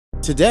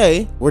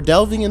Today, we're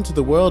delving into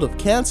the world of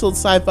canceled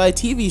sci-fi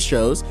TV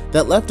shows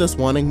that left us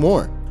wanting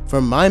more.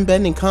 From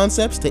mind-bending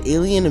concepts to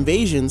alien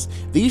invasions,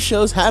 these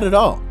shows had it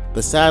all,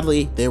 but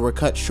sadly, they were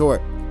cut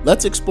short.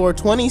 Let's explore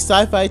 20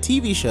 sci-fi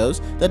TV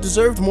shows that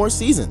deserved more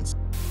seasons.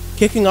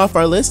 Kicking off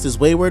our list is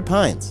Wayward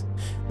Pines.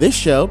 This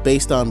show,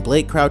 based on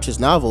Blake Crouch's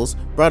novels,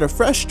 brought a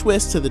fresh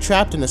twist to the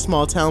trapped in a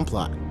small town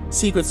plot.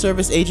 Secret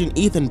Service agent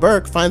Ethan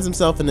Burke finds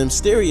himself in a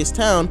mysterious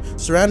town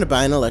surrounded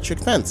by an electric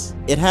fence.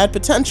 It had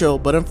potential,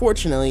 but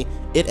unfortunately,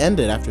 it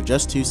ended after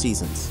just 2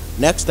 seasons.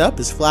 Next up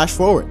is Flash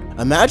Forward.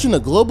 Imagine a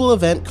global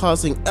event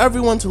causing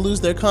everyone to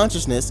lose their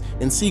consciousness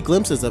and see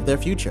glimpses of their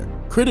future.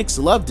 Critics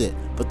loved it,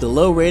 but the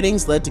low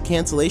ratings led to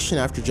cancellation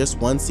after just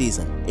 1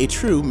 season. A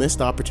true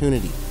missed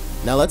opportunity.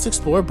 Now let's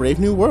explore Brave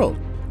New World.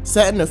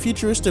 Set in a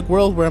futuristic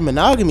world where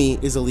monogamy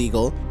is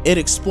illegal, it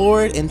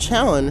explored and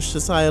challenged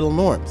societal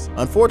norms.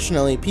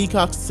 Unfortunately,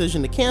 Peacock's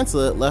decision to cancel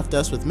it left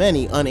us with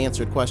many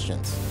unanswered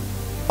questions.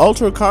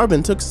 Altered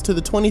Carbon took us to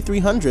the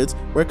 2300s,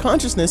 where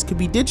consciousness could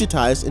be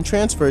digitized and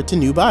transferred to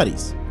new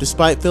bodies.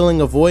 Despite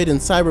filling a void in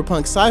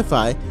cyberpunk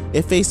sci-fi,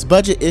 it faced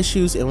budget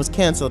issues and was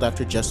cancelled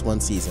after just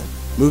 1 season.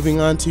 Moving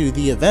on to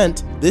The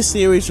Event, this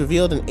series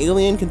revealed an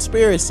alien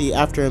conspiracy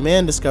after a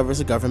man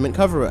discovers a government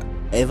cover-up.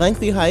 A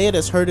lengthy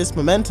hiatus hurt its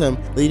momentum,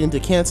 leading to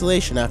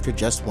cancellation after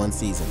just 1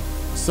 season.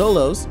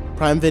 Solos,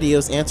 Prime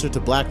Video's answer to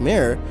Black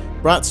Mirror,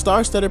 brought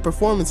star-studded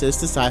performances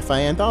to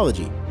sci-fi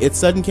anthology. Its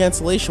sudden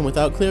cancellation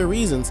without clear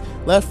reasons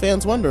left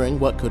fans wondering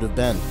what could have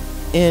been.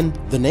 In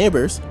The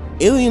Neighbors,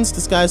 aliens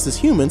disguised as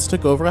humans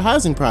took over a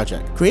housing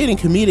project, creating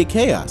comedic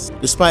chaos.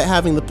 Despite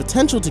having the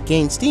potential to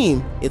gain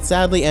steam, it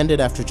sadly ended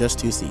after just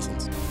 2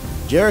 seasons.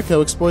 Jericho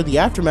explored the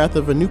aftermath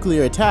of a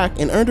nuclear attack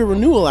and earned a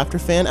renewal after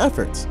fan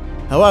efforts.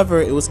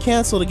 However, it was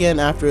cancelled again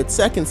after its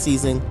 2nd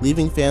season,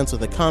 leaving fans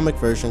with a comic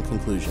version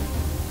conclusion.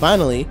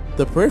 Finally,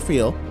 The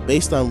Peripheral,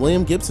 based on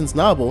William Gibson's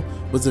novel,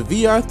 was a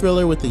VR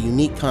thriller with a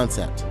unique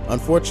concept.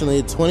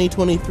 Unfortunately, the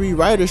 2023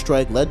 writer's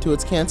strike led to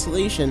its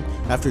cancellation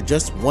after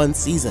just 1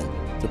 season,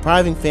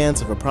 depriving fans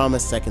of a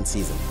promised 2nd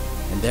season.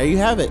 And there you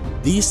have it.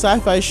 These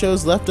sci-fi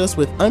shows left us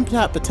with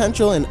untapped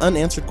potential and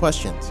unanswered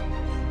questions.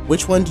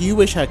 Which one do you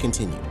wish had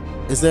continued?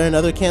 Is there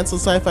another canceled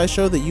sci-fi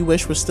show that you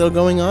wish was still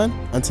going on?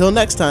 Until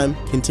next time,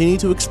 continue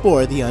to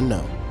explore the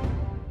unknown.